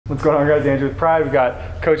What's going on, guys? Andrew with Pride. We've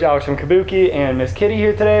got Coach Alex from Kabuki and Miss Kitty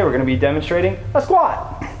here today. We're going to be demonstrating a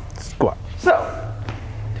squat. So,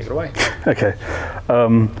 take it away. Okay.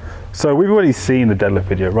 So we've already seen the deadlift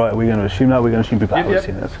video, right? We're going to assume that. We're going to assume people haven't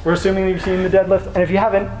seen this. We're assuming you've seen the deadlift, and if you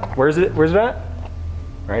haven't, where's it at?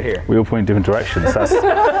 Right here. We all point in different directions.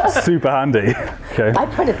 That's super handy. Okay. I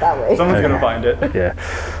put it that way. Someone's going to find it.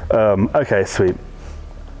 Yeah. Okay, sweet.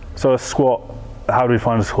 So a squat, how do we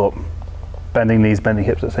find a squat? Bending knees, bending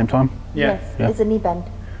hips at the same time? Yes, it's a knee bend.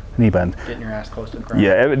 Knee bend. Getting your ass close to the ground.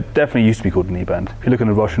 Yeah, it definitely used to be called a knee bend. If you look in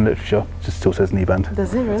the Russian literature, it just still says knee bend.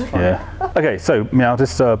 Does it really? Yeah. Okay, so meow,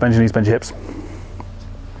 just bend your knees, bend your hips.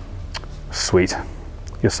 Sweet.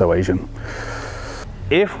 You're so Asian.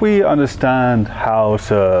 If we understand how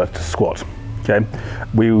to squat, okay,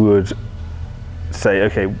 we would say,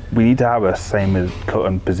 okay, we need to have a same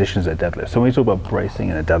position as a deadlift. So when we talk about bracing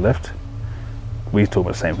in a deadlift, we talk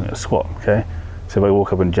about the same thing as a squat, okay? So if I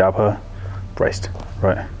walk up and jab her, braced,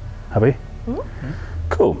 right? Happy? Mm-hmm.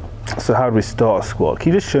 Cool. So how do we start a squat?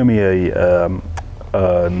 Can you just show me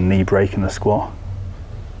a knee break in a squat?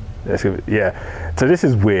 Yeah. So this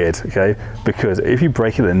is weird, okay? Because if you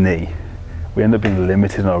break at the knee, we end up being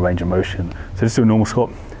limited in our range of motion. So just do a normal squat.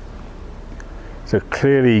 So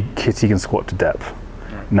clearly Kitty can squat to depth.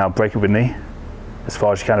 Right. Now break it with knee, as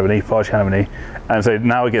far as you can of a knee, far as you can of a knee. And so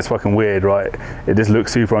now it gets fucking weird, right? It just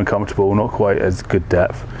looks super uncomfortable, not quite as good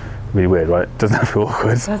depth. Really weird, right? Doesn't that feel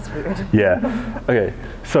awkward? That's weird. Yeah. Okay,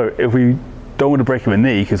 so if we don't want to break him a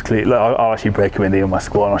knee, because clearly, look, I'll actually break him a knee on my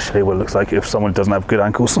squat and I'll show you what it looks like if someone doesn't have good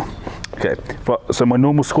ankles. Okay, so my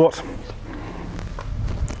normal squat,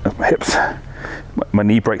 my hips, my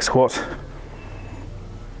knee break squat,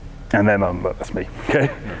 and then that's me, okay?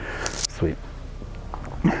 Sweet.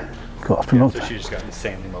 God, it's been long. So she just got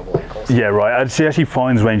insanely mobile ankles. Yeah, right. She actually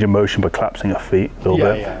finds range of motion by collapsing her feet a little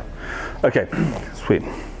bit. Yeah. Okay, sweet.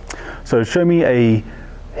 So show me a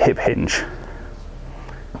hip hinge.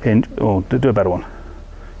 Hinge, oh, do a better one.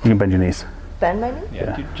 You can bend your knees. Bend my knee?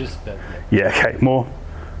 Yeah, just bend. Yeah, okay, more.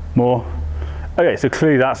 Okay, so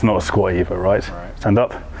clearly that's not a squat either, right? Stand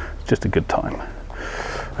up, it's just a good time.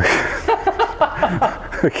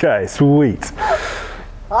 Okay, sweet.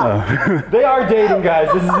 They are dating, guys.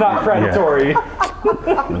 This is not predatory.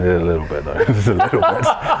 Yeah. A little bit though, just a little bit.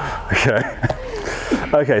 Okay.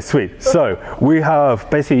 Okay, sweet. So we have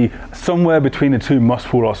basically somewhere between the two must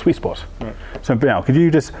fall our sweet spot. Right. So now, could you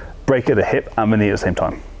just break at the hip and the knee at the same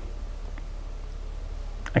time?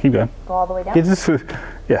 I keep going. Go all the way down?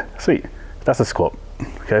 Yeah, sweet. That's a squat.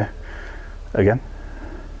 Okay. Again.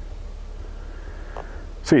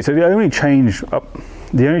 Sweet. So the only change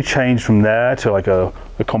from there to like a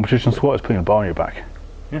competition squat is putting a bar on your back.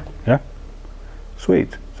 Yeah. Yeah?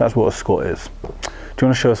 Sweet. That's what a squat is. Do you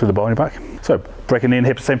want to show us with the bar on your back? So, break a knee and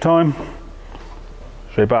hip at the same time.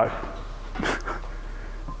 Straight back.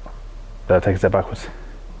 Take a step backwards.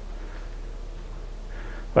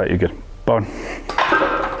 Right, you're good. Bar on.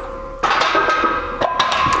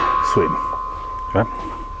 Sweet. Okay.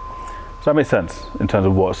 So that makes sense in terms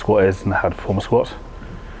of what a squat is and how to perform a squat.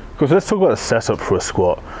 Cool, so let's talk about the setup for a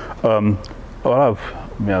squat.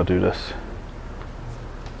 I'll do this.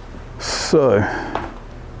 So,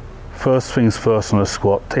 first things first on a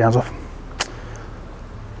squat, take your hands off.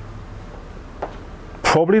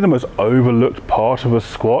 Probably the most overlooked part of a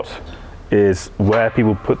squat is where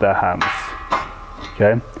people put their hands,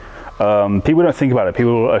 okay? People don't think about it,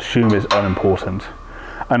 people assume it's unimportant.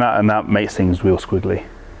 And that makes things real squiggly,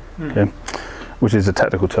 okay? Which is a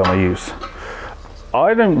technical term I use.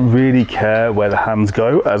 I don't really care where the hands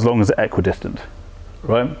go as long as they're equidistant,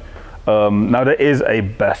 right? Now there is a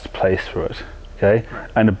best place for it, okay?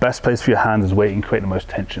 And the best place for your hands is where you can create the most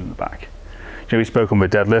tension in the back. You know, we spoke on the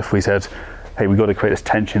deadlift, we said, hey, we've got to create this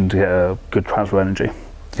tension to get a good transfer energy,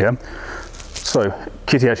 yeah? So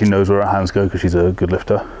Kitty actually knows where her hands go because she's a good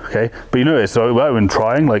lifter, okay? But you notice, so when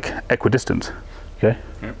trying, like equidistant, okay?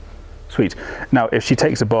 Yep. Sweet. Now, if she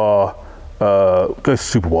takes a bar, goes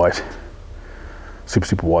super wide,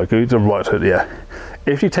 super wide, go to the right hook, yeah.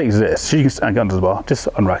 If she takes this, she can get under the bar, just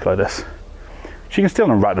unrack like this. She can still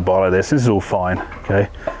unrack the bar like this is all fine, okay?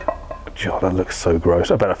 God, that looks so gross.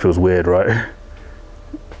 I bet that feels weird, right?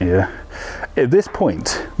 Yeah. At this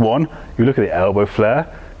point, one, you look at the elbow flare,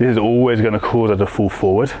 this is always going to cause her to fall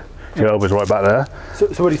forward. Your elbow's right back there. So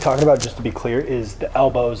what he's talking about, just to be clear, is the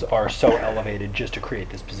elbows are so elevated just to create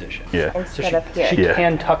this position. Yeah. So she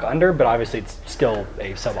can tuck under, but obviously it's still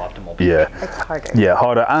a suboptimal position. Yeah. It's harder. Yeah,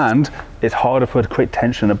 harder, and it's harder for her to create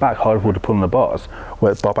tension in the back, harder for her to pull on the bars.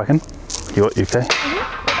 Wait, bar back in. You okay?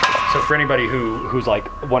 Mm-hmm. So for anybody who's like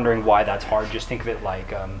wondering why that's hard, just think of it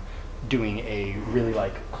like doing a really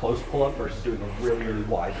like close pull-up versus doing a really, really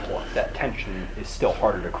wide pull-up. That tension is still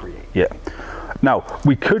harder to create. Yeah. Now,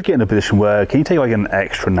 we could get in a position where, can you take like an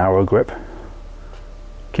extra narrow grip?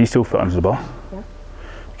 Can you still fit under the bar? Yeah.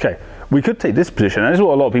 Okay, we could take this position, and this is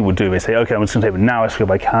what a lot of people do. They say, okay, I'm just gonna take the narrowest grip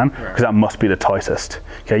I can, because that must be the tightest.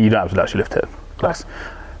 Okay, you don't have to actually lift it. Nice.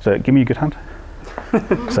 So give me a good hand.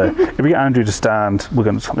 So if we get Andrew to stand, we're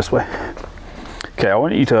gonna come this way. Okay, I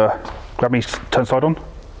want you to grab me, turn side on,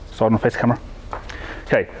 face the camera.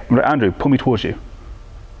 Okay, I'm gonna, Andrew, pull me towards you.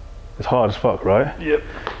 It's hard as fuck, right? Yep.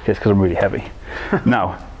 Okay, it's because I'm really heavy.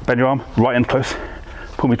 Now, bend your arm, right in close,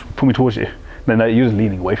 pull me towards you. Then you're just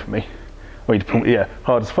leaning away from me. Or you pull me, yeah,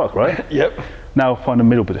 hard as fuck, right? Yep. Now find a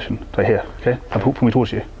middle position, so here, okay? And pull me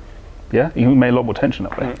towards you. Yeah, you can make a lot more tension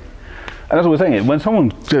that way. And that's what we're saying, when someone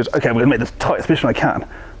goes, okay, I'm gonna make the tightest position I can,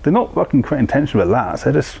 they're not fucking creating tension with lats,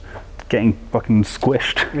 they're just getting fucking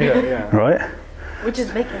squished. Yeah. Right? Which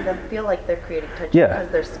is making them feel like they're creating tension because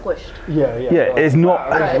they're squished. Yeah. Yeah, it's not,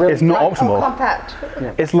 Right. it's not optimal. Oh, compact.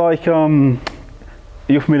 It's like,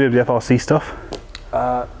 you're familiar with the FRC stuff?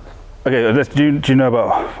 Okay, do you know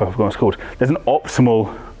about, I forgot what it's called. There's an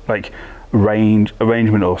optimal like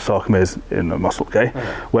arrangement of sarcomeres in the muscle, okay?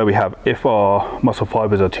 Where we have, if our muscle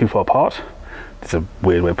fibers are too far apart, it's a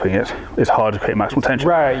weird way of putting it, it's hard to create maximal tension.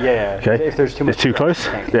 Right, yeah. Okay, if there's too much, it's too close,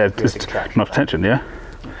 yeah, just enough tension, yeah?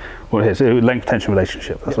 Well, here's a length tension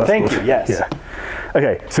relationship. That's what Thank that's you, called. yes. Yeah.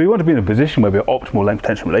 Okay, so we want to be in a position where we have optimal length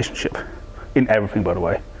tension relationship in everything, by the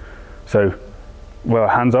way. So where our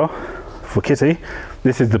hands are, for Kitty,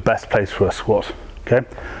 this is the best place for a squat, okay?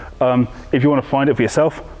 If you want to find it for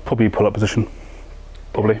yourself, probably pull-up position,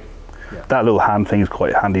 probably. Yeah. That little hand thing is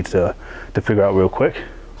quite handy to figure out real quick,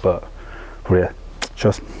 but probably, yeah,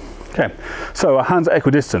 just. Okay, so our hands are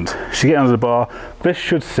equidistant. She get under the bar, this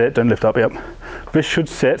should sit, don't lift up, yep. This should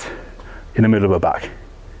sit in the middle of her back,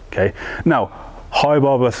 okay? Now, high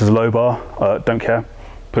bar versus low bar, don't care,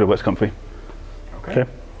 put it where it's comfy, okay?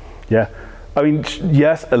 Yeah. I mean,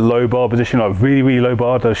 yes, a low bar position, like really, really low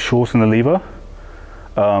bar, does shorten the lever,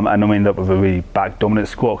 and then we end up with a really back dominant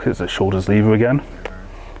squat because it's a shoulders lever again.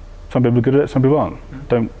 Some people are good at it, some people aren't.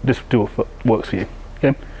 Just do what works for you.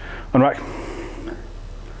 Okay, unrack.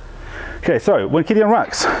 Okay, so when Kitty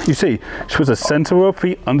unracks, you see she puts the center of her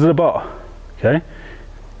feet under the bar. Okay,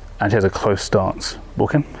 and she has a close stance.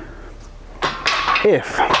 Walking.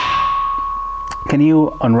 Can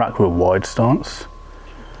you unrack with a wide stance?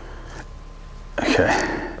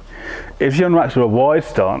 Okay, if you unrack with a wide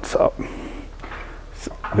stance, up,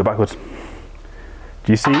 go backwards.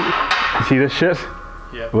 Do you see this shit?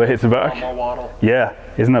 Yeah. Where it hits the back? More waddle. Yeah,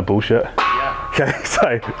 isn't that bullshit? Yeah. Okay,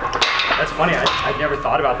 so. That's funny, I never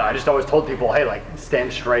thought about that. I just always told people, hey, like,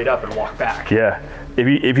 stand straight up and walk back. Yeah,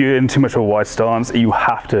 if you're in too much of a wide stance, you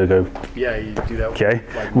have to go. Yeah, you do that. Okay,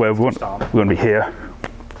 like, where we want to be here.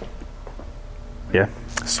 Yeah,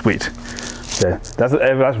 sweet. Yeah, that's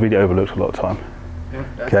really overlooked a lot of time. Yeah,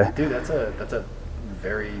 okay. Dude, that's a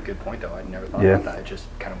very good point though. I never thought about that. It just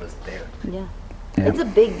kind of was there. Yeah. It's a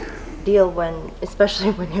big deal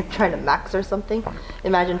especially when you're trying to max or something.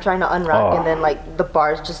 Imagine trying to unrack and then like the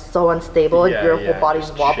bar is just so unstable, your whole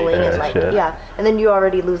body's wobbling and like and then you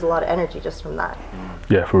already lose a lot of energy just from that.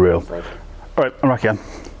 Yeah, for real. Like, all right, unrack again.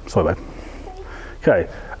 Sorry, babe. Okay,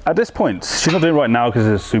 at this point, she's not doing it right now because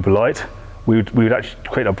it's super light. We would actually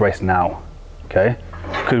create our brace now. Okay,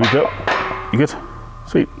 because we do. You good?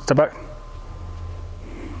 Sweet. Step back.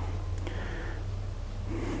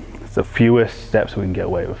 It's the fewest steps we can get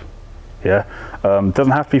away with. Yeah,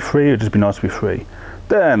 doesn't have to be free. It'd just be nice to be free.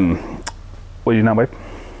 Then, what do you do now, babe?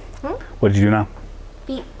 What did you do now?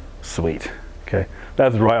 Feet. Sweet. Okay,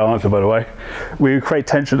 that's the right answer, by the way. We create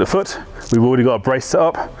tension at the foot. We've already got a brace set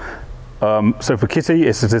up. So for Kitty,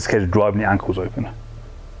 it's sophisticated driving the ankles open.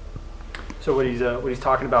 So what he's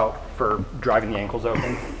talking about for driving the ankles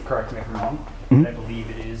open, correct me if I'm wrong, I believe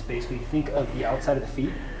it is basically think of the outside of the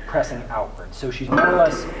feet pressing outward. So she's more or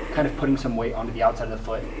less kind of putting some weight onto the outside of the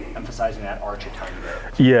foot, emphasizing that arch a tiny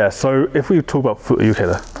bit. Yeah, so if we talk about foot, are you okay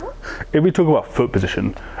there? If we talk about foot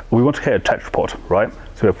position, we want to create a tetrapod, right?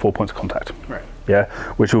 So we have 4 points of contact. Right. Yeah,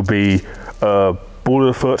 which will be ball of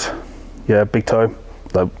the foot, yeah, big toe,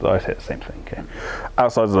 I say the same thing, okay.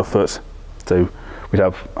 Outsides of the foot, so we'd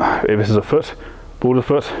have, if this is a foot, ball of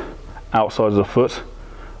the foot, outsides of the foot,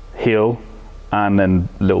 heel, and then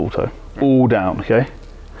little toe, all down, okay?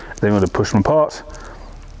 Then we're going to push them apart,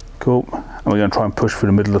 cool, and we're going to try and push through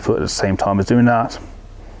the middle of the foot at the same time as doing that.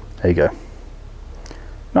 There you go.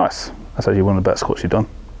 Nice, that's actually one of the best squats you've done.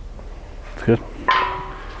 It's good.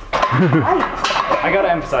 I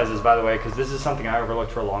gotta emphasize this, by the way, because this is something I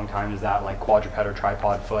overlooked for a long time, is that like quadruped or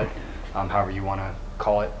tripod foot, however you want to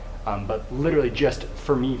call it. But literally just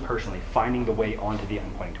for me personally, finding the weight onto the,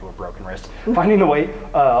 I'm pointing to a broken wrist, finding the weight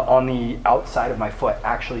on the outside of my foot,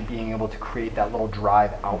 actually being able to create that little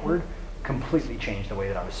drive outward, completely changed the way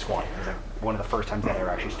that I was squatting. It was like one of the first times that I ever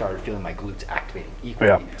actually started feeling my glutes activating equally.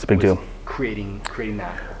 Yeah, it's a big deal. Creating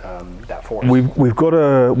that that force. We've got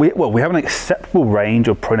we have an acceptable range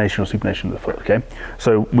of pronation or supination of the foot. Okay,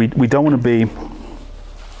 so we don't want to be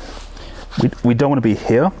we don't want to be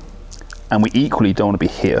here, and we equally don't want to be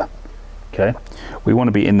here. Okay, we want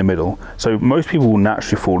to be in the middle. So most people will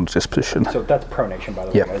naturally fall into this position. So that's pronation, by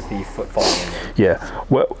the way, as the foot falling in there. Yeah,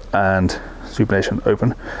 well, and supination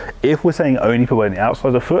open. If we're saying only put weight on the outside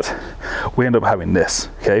of the foot, we end up having this,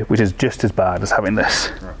 okay, which is just as bad as having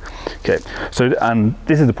this. Right. Okay, so, and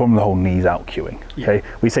this is the problem with the whole knees out cueing. Okay,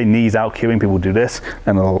 we say knees out cueing, people do this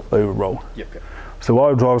and they'll over roll. Yep. So I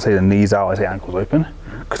would rather say the knees out, I say ankles open,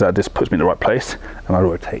 because that just puts me in the right place and I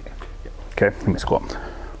rotate. Okay, let me squat.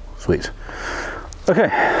 Sweet. Okay,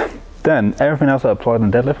 then everything else that applied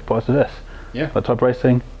in deadlift applies to this. Yeah. Like type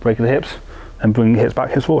bracing, breaking the hips, and bringing the hips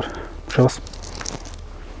back, hips forward. Show us.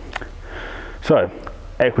 So,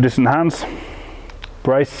 equidistant hands,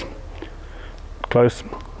 brace, close,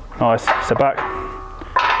 nice, step back,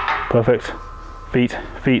 perfect, feet,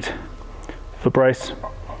 foot brace.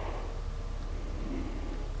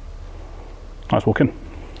 Nice walk in.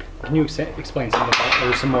 Can you explain some of that,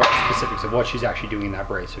 or some more specifics of what she's actually doing in that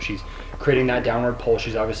brace? So she's creating that downward pull.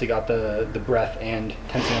 She's obviously got the breath and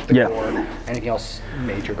tensing up the core. Anything else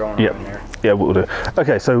major going on in there? Yeah, we'll do.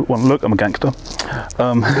 Okay, so one look, I'm a gangster.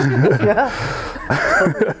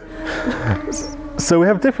 So we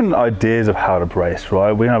have different ideas of how to brace,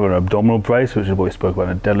 right? We have an abdominal brace, which is what we spoke about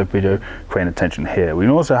in the deadlift video, creating tension here. We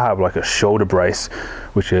can also have like a shoulder brace,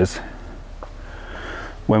 which is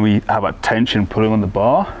when we have a tension pulling on the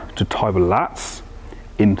bar to tie the lats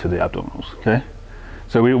into the abdominals, okay?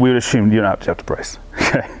 So we would assume you don't actually have to brace,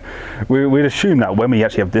 okay? We'd assume that when we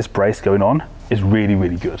actually have this brace going on, is really,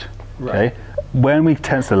 really good, okay? When we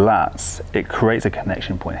tense the lats, it creates a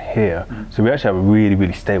connection point here. So we actually have a really,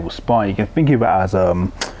 really stable spine. You can think of it as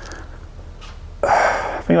a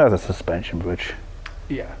suspension bridge.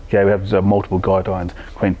 Yeah. Okay, we have multiple guidelines,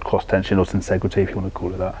 creating cross tension or tensegrity, if you want to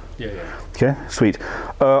call it that. Yeah. Okay, sweet.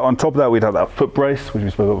 On top of that, we'd have that foot brace, which we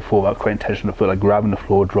spoke about before, about creating tension of the foot, like grabbing the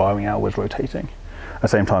floor, driving outwards, rotating at the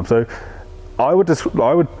same time. So I would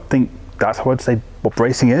think that's how I'd say what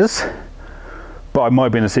bracing is. But I might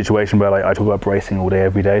be in a situation where like I talk about bracing all day,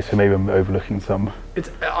 every day, so maybe I'm overlooking some.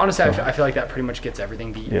 It's honestly, I feel like that pretty much gets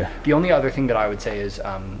everything. The only other thing that I would say is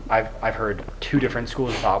I've heard two different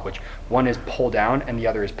schools of thought, which one is pull down and the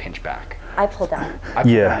other is pinch back. I pull down. I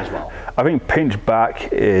pull down as well. I think pinch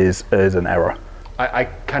back is an error. I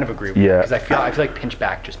kind of agree with you, because I feel like pinch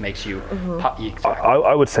back just makes you pop. Exactly.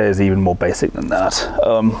 I would say is even more basic than that.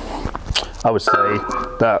 I would say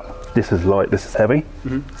that this is light, this is heavy.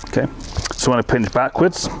 Okay. So when I pinch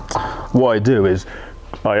backwards, what I do is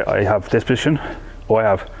I have this position, or I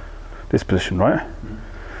have this position, right?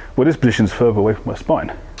 Well, this position is further away from my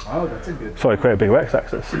spine. Oh, that's a good. So I create a bigger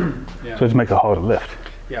x-axis. So it just makes a harder lift.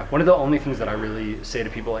 Yeah, one of the only things that I really say to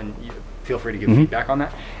people, and feel free to give feedback on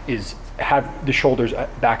that, is have the shoulders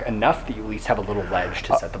back enough that you at least have a little ledge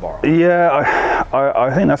to set the bar on. Yeah, I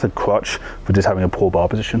think that's a crutch for just having a poor bar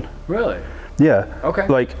position. Really? Yeah. Okay.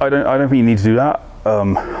 Like I don't think you need to do that.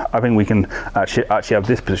 I think we can actually have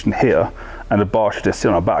this position here, and the bar should just sit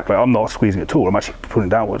on our back. Like I'm not squeezing at all. I'm actually pulling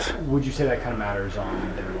downwards. Would you say that kind of matters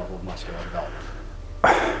on their level of muscular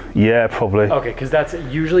development? Yeah, probably. Okay, because that's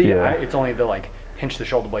usually it's only the like pinch the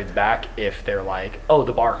shoulder blades back if they're like, oh,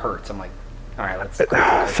 the bar hurts. I'm like, all right, let's.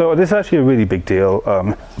 So this is actually a really big deal.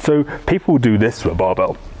 So people do this with a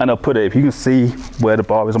barbell, and they'll put it. If you can see where the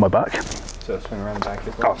bar is on my back. So swing around the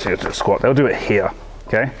back. Oh, so it's a squat. They'll do it here,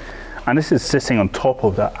 okay? And this is sitting on top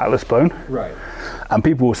of that atlas bone. Right. And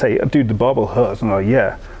people will say, dude, the barbell hurts. And I'm like,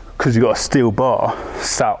 yeah, because you got a steel bar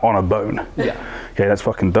sat on a bone. Yeah. Okay, that's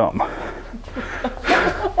fucking dumb.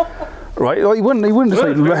 Right? Like, you wouldn't just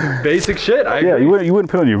like basic shit. You wouldn't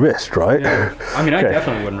put it on your wrist, right? Yeah. I mean, I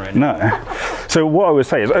definitely wouldn't right now. No. So what I would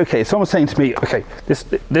say is, okay, someone's saying to me, okay,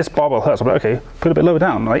 this barbell hurts. I'm like, okay, put it a bit lower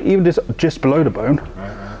down. Like even just below the bone,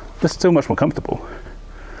 that's still much more comfortable.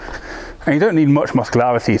 And you don't need much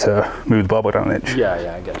muscularity to move the barbell down an inch. Yeah,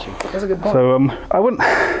 I get you. That's a good point. So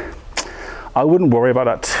I wouldn't worry about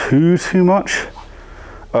that too much.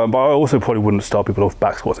 But I also probably wouldn't start people off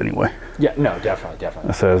back squats anyway. Yeah, no,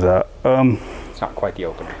 definitely. So there's that. It's not quite the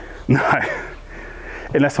opener. No,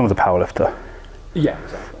 unless someone's a powerlifter. Yeah,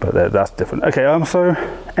 exactly. But that's different. Okay, so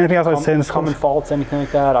anything else I'd say in this common faults, anything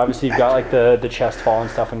like that? Obviously, you've got like the chest fall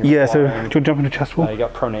and stuff. When you're so do you want to jump into chest fall? You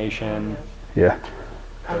got pronation. Yeah.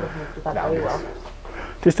 I wouldn't do that very well.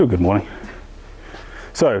 Just do a good morning.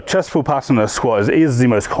 So chest pull pattern in a squat is the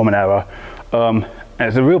most common error. And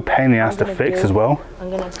it's a real pain in the ass to fix as well. I'm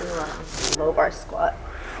going to do a low bar squat.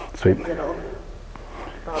 Sweet. That'll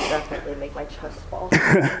definitely make my chest fall.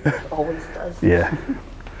 It always does. Yeah.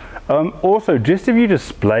 Also, just if you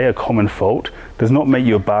display a common fault does not make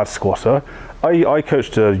you a bad squatter. I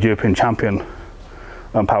coached a European champion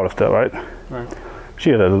powerlifter, right? Right. She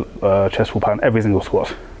had a chest pull pattern every single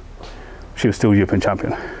squat. She was still European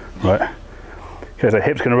champion, right? Because her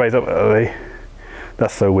hips going to raise up early.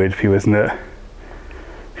 That's so weird for you, isn't it?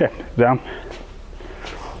 Okay, down.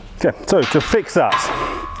 Okay, so to fix that,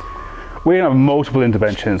 we're going to have multiple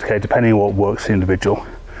interventions, okay, depending on what works for the individual.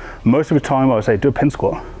 Most of the time, I would say do a pin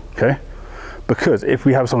squat, okay? Because if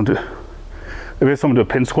we have someone do a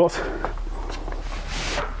pin squat,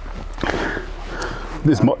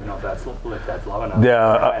 this might, that's low enough.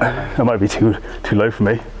 yeah, that might be too low for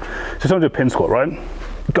me. So someone do a pin squat, right?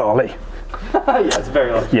 Golly. Yeah, it's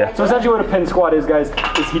very low. Yeah. So essentially what a pin squat is, guys,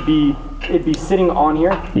 is it'd be sitting on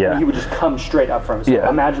here. Yeah. And he would just come straight up from it. So yeah.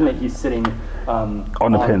 Imagine that he's sitting on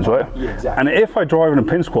the pins, right? Yeah, exactly. And if I drive in a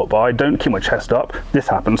pin squat, but I don't keep my chest up, this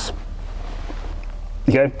happens.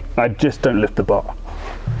 Okay? I just don't lift the bar.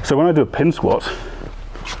 So when I do a pin squat,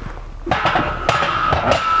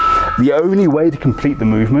 the only way to complete the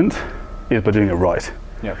movement is by doing it right.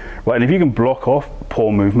 Yeah. Right, and if you can block off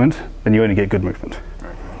poor movement, then you only get good movement.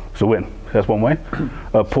 Right. So win. That's one way.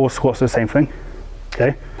 Poor squats are the same thing.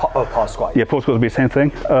 Okay. Pause squat. Yeah, poor squats would be the same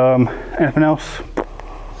thing. Anything else?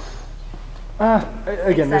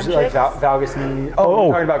 Again, there's like valgus knee. Oh,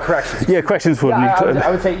 you're talking about corrections. Yeah, corrections for knee. I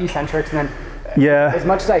would say eccentrics, and then yeah. As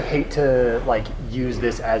much as I hate to like use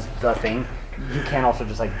this as the thing, you can also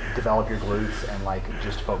just like develop your glutes and like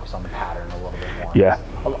just focus on the pattern a little bit more. Yeah.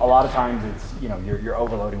 A lot of times it's, you know, you're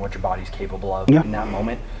overloading what your body's capable of in that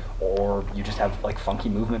moment, or you just have like funky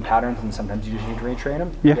movement patterns, and sometimes you just need to retrain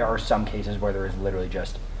them. Yeah. There are some cases where there is literally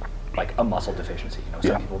just like a muscle deficiency. You know,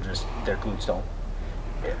 some people just their glutes don't.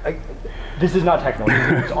 This is not technical.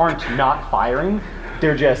 Your glutes aren't not firing;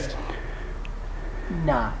 they're just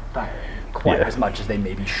not firing quite as much as they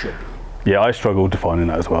maybe should be. Yeah, I struggle defining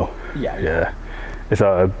that as well. Yeah. It's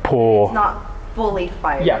a poor. It's not fully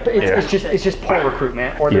fired. Yeah, it's just poor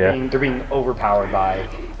recruitment, or they're being overpowered by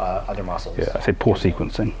other muscles. Yeah, I say poor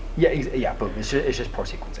sequencing. Yeah, boom. It's just poor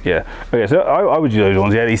sequencing. Yeah. Okay, so I would do those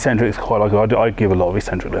ones. Yeah, the eccentrics quite like. I give a lot of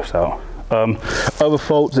eccentric lifts out. Other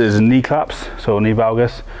faults is knee claps, so knee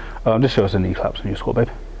valgus. Just show us the knee claps in your squat, babe.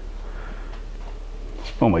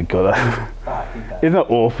 Oh my god, isn't that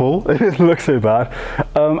awful? It looks so bad.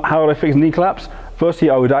 How would I fix knee claps?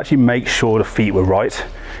 Firstly, I would actually make sure the feet were right.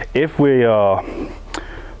 If we are,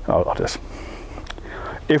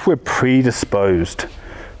 if we're predisposed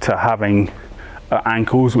to having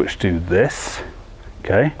ankles which do this,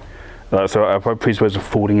 okay? So if I'm predisposed to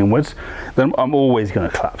folding inwards, then I'm always going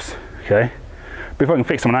to collapse, okay? But if I can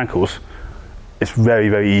fix them on ankles, it's very,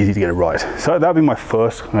 very easy to get it right. So that would be my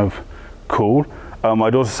first kind of call.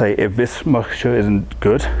 I'd also say if this musculature isn't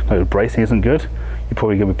good, no, bracing isn't good, you're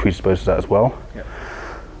probably going to be predisposed to that as well.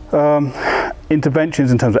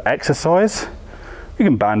 Interventions in terms of exercise, you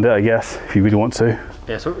can band it, I guess, if you really want to.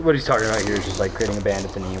 Yeah, so what he's talking about here is just like creating a band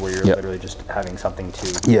at the knee where you're literally just having something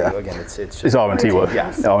to do. Again, it's R&T work.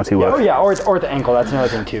 Yes. R&T work. Oh yeah, or at the ankle. That's another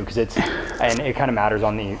thing too, because and it kind of matters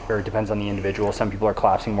it depends on the individual. Some people are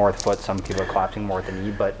collapsing more at the foot, some people are collapsing more at the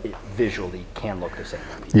knee, but it visually can look the same.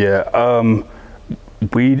 Yeah,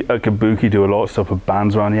 we at Kabuki do a lot of stuff with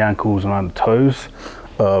bands around the ankles and around the toes,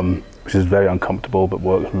 which is very uncomfortable but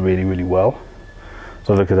works really, really well.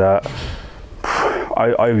 So look at that.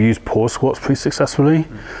 I've used pause squats pretty successfully.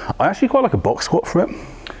 I actually quite like a box squat for it.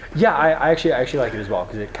 Yeah, I actually like it as well,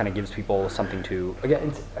 because it kind of gives people something to,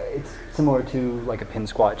 again, it's similar to like a pin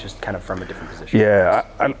squat, just kind of from a different position. Yeah,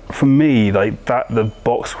 and for me, like the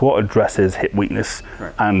box squat addresses hip weakness,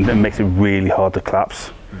 and it makes it really hard to collapse.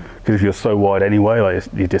 Because if you're so wide anyway, like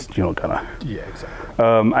you're not gonna. Yeah, exactly.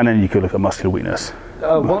 And then you could look at muscular weakness.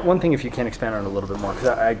 One thing, if you can expand on it a little bit more,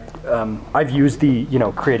 because I've used the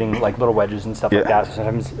creating like little wedges and stuff like that.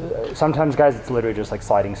 So sometimes guys, it's literally just like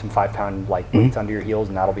sliding some 5-pound like weights under your heels,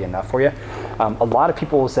 and that'll be enough for you. A lot of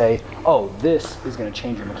people will say, "Oh, this is going to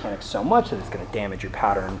change your mechanics so much that it's going to damage your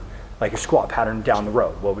pattern, like your squat pattern down the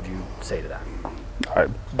road." What would you say to that?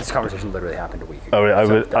 This conversation literally happened a week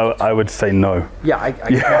ago. I would say no. Yeah,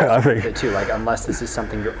 I think it too. Like, unless this is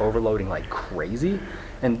something you're overloading like crazy,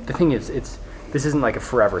 and the thing is, this isn't like a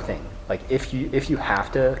forever thing. Like if you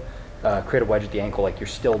have to create a wedge at the ankle, like you're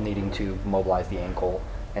still needing to mobilize the ankle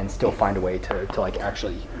and still find a way to like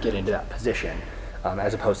actually get into that position.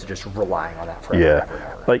 as opposed to just relying on that Yeah,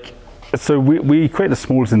 forever. like, so we create the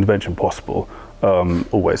smallest intervention possible,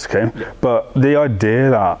 always, okay? Yeah. But the idea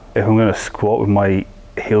that if I'm going to squat with my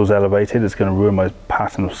heels elevated, it's going to ruin my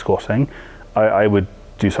pattern of squatting, I would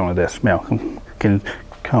do something like this. Meow,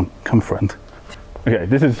 come friend. Okay,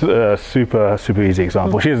 this is a super easy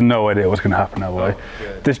example. She has no idea what's going to happen that way.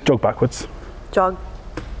 Just jog backwards. Jog.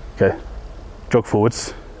 Okay, jog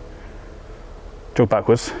forwards, jog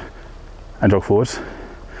backwards, and jog forwards.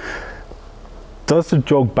 Does the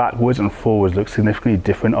jog backwards and forwards look significantly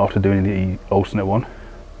different after doing the alternate one?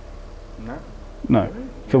 No. No.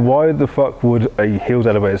 So why the fuck would a heels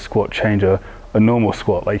elevated squat change a normal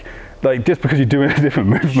squat? Like just because you're doing a different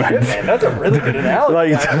movement. Shit, man, that's a really good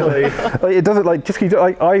analogy. Actually, like it doesn't like just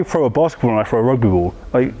like I throw a basketball and I throw a rugby ball.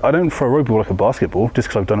 Like I don't throw a rugby ball like a basketball just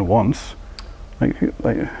because I've done it once. Like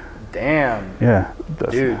damn. Yeah,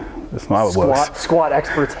 dude. That's not how it works. Squat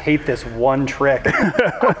experts hate this one trick.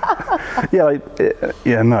 Yeah,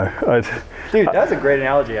 Dude, that's a great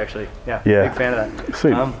analogy, actually. Yeah, big fan of that.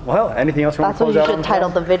 Sweet. Well, anything else you want to close out on? That's what you should title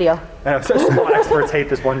the video. Squat experts hate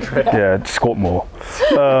this one trick. Yeah, squat more.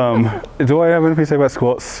 Do I have anything to say about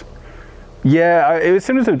squats? Yeah, it was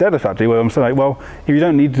similar to the deadlift actually, where I'm saying like, well, if you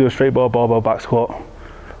don't need to do a straight bar, barbell back squat,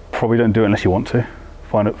 probably don't do it unless you want to.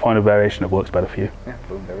 Find a variation that works better for you. Yeah,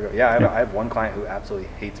 boom, there we go. Yeah, I have one client who absolutely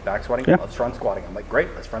hates back squatting. Yeah. Loves front squatting. I'm like,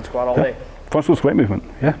 great, let's front squat all day. Front squat's great movement.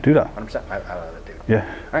 Yeah, do that. 100%. I love it, dude. Yeah.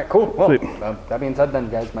 All right, cool. Well, that being said then,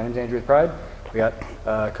 guys, my name's Andrew with Pride. We got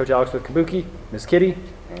Coach Alex with Kabuki, Miss Kitty,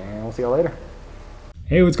 and we'll see y'all later.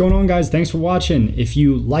 Hey, what's going on, guys? Thanks for watching. If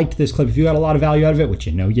you liked this clip, if you got a lot of value out of it, which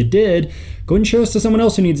you know you did, go ahead and share this to someone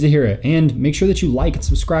else who needs to hear it. And make sure that you like and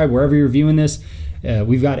subscribe wherever you're viewing this.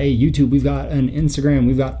 We've got a YouTube, we've got an Instagram,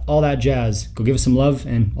 we've got all that jazz. Go give us some love,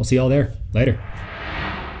 and I'll see y'all there. Later.